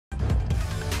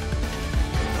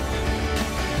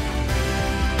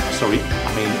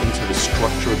into the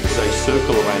structure of the day,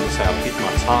 circle around and say, I've hit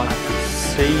my target.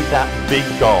 See that big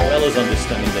goal. As well as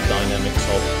understanding the dynamics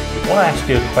of it. I want to ask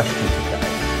you a question today.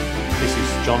 This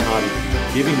is John Hardy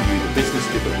giving you the business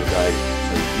tip of the day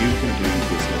so you can do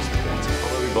business better.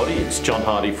 Hello everybody, it's John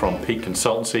Hardy from Peak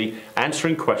Consultancy,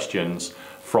 answering questions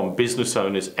from business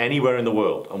owners anywhere in the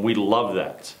world, and we love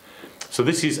that. So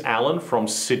this is Alan from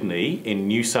Sydney in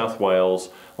New South Wales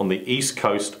on the east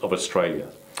coast of Australia.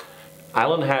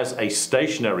 Alan has a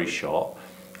stationery shop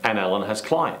and Alan has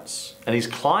clients. And his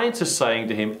clients are saying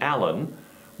to him, Alan,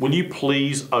 will you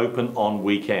please open on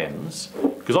weekends?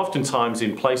 Because oftentimes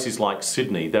in places like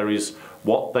Sydney, there is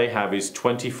what they have is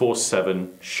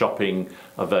 24/7 shopping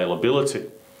availability.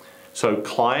 So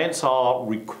clients are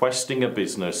requesting a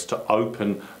business to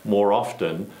open more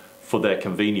often for their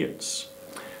convenience.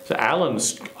 So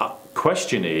Alan's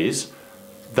question is,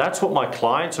 that's what my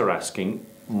clients are asking.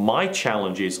 My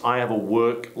challenge is I have a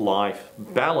work-life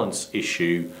balance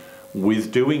issue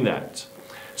with doing that.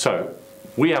 So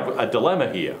we have a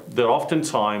dilemma here that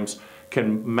oftentimes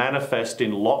can manifest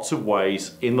in lots of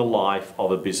ways in the life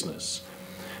of a business.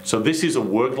 So this is a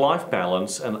work-life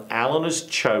balance, and Alan has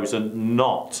chosen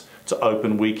not to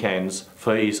open weekends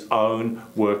for his own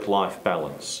work-life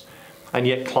balance. And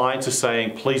yet clients are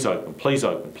saying, please open, please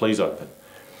open, please open.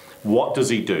 What does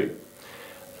he do?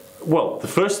 Well, the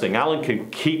first thing, Alan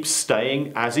can keep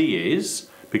staying as he is,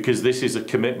 because this is a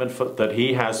commitment that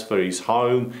he has for his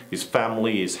home, his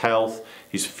family, his health,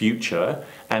 his future,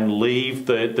 and leave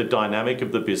the dynamic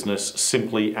of the business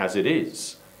simply as it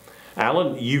is.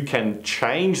 Alan, you can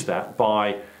change that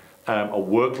by a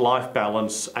work-life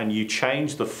balance, and you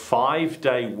change the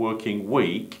 5-day working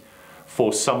week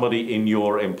for somebody in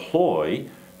your employ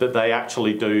that they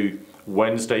actually do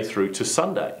Wednesday through to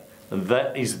Sunday. And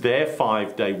that is their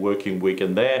 5-day working week,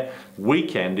 and their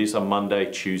weekend is a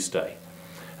Monday, Tuesday.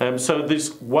 So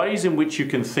there's ways in which you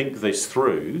can think this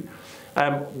through.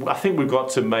 I think we've got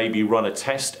to maybe run a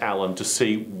test, Alan, to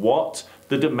see what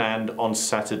the demand on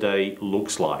Saturday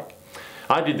looks like.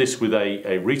 I did this with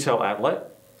a retail outlet,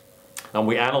 and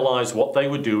we analysed what they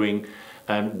were doing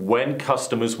and when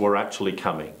customers were actually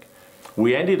coming.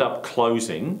 We ended up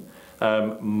closing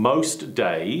most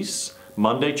days,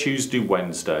 Monday, Tuesday,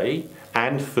 Wednesday,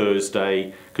 and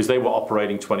Thursday, because they were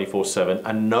operating 24/7,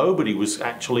 and nobody was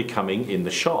actually coming in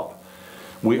the shop.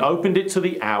 We opened it to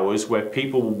the hours where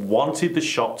people wanted the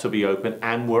shop to be open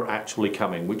and were actually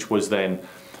coming, which was then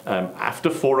after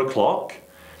 4 o'clock,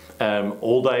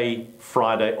 all day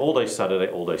Friday, all day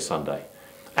Saturday, all day Sunday.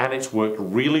 And it's worked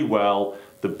really well.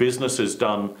 The business has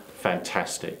done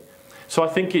fantastic. So I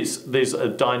think there's a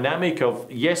dynamic of,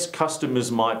 yes, customers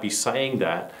might be saying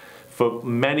that for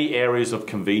many areas of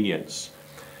convenience.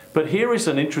 But here is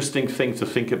an interesting thing to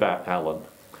think about, Alan.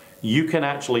 You can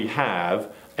actually have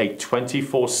a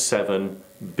 24/7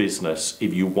 business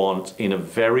if you want, in a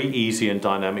very easy and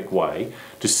dynamic way,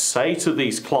 to say to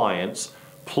these clients,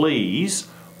 please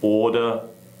order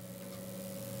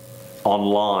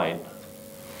online.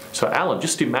 So Alan,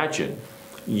 just imagine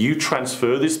you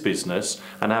transfer this business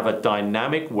and have a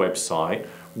dynamic website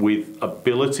with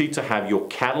ability to have your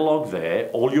catalog there,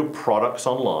 all your products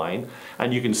online,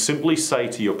 and you can simply say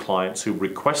to your clients who are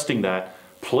requesting that,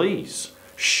 please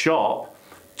shop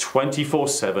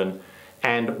 24/7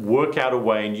 and work out a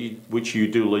way in which you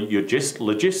do your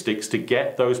logistics to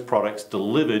get those products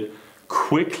delivered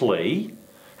quickly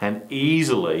and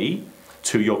easily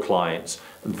to your clients.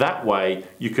 That way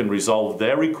you can resolve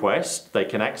their request, they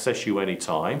can access you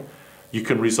anytime. You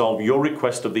can resolve your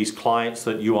request of these clients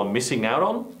that you are missing out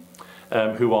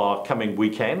on, who are coming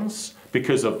weekends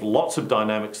because of lots of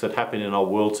dynamics that happen in our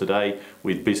world today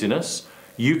with busyness.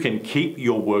 You can keep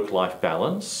your work-life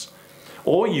balance,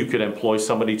 or you could employ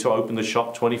somebody to open the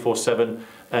shop 24/7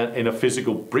 in a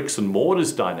physical bricks and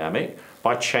mortars dynamic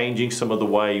by changing some of the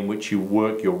way in which you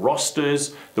work your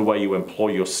rosters, the way you employ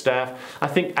your staff. I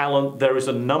think, Alan, there is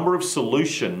a number of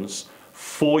solutions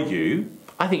for you.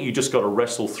 I think you just got to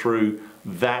wrestle through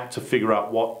that to figure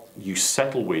out what you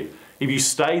settle with. If you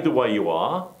stay the way you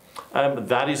are,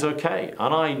 that is okay.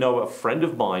 And I know a friend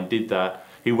of mine did that.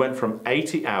 He went from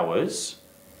 80 hours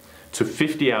to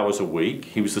 50 hours a week.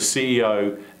 He was the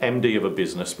CEO, MD of a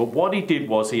business. But what he did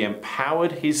was he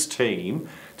empowered his team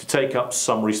to take up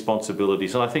some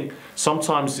responsibilities. And I think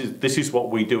sometimes this is what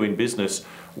we do in business.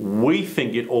 We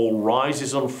think it all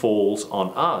rises and falls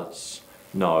on us.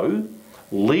 No.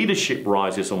 Leadership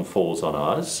rises and falls on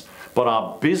us, but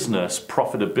our business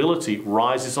profitability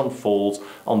rises and falls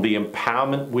on the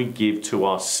empowerment we give to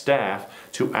our staff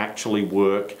to actually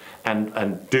work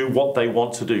and do what they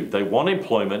want to do. They want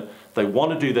employment, they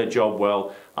want to do their job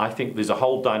well. I think there's a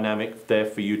whole dynamic there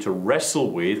for you to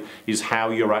wrestle with, is how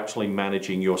you're actually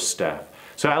managing your staff.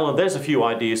 So Alan, there's a few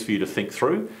ideas for you to think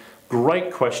through.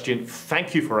 Great question,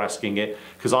 thank you for asking it,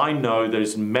 because I know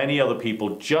there's many other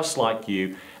people just like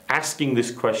you asking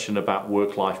this question about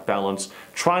work-life balance,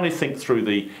 trying to think through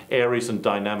the areas and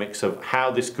dynamics of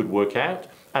how this could work out.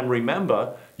 And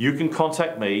remember, you can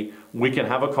contact me, we can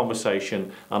have a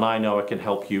conversation, and I know I can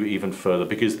help you even further,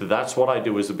 because that's what I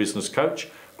do as a business coach.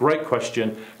 Great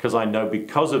question, because I know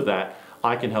because of that,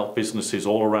 I can help businesses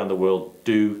all around the world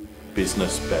do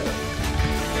business better.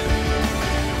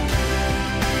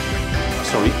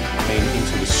 Sorry, I mean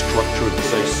into the structure of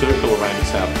the circle around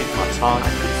its how I hit my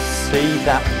target. See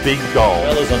that big goal,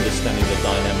 as well as understanding the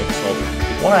dynamics of it.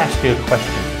 I want to ask you a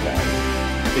question today.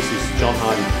 This is John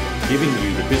Hardy giving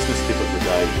you the business tip of the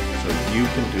day so you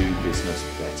can do business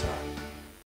better.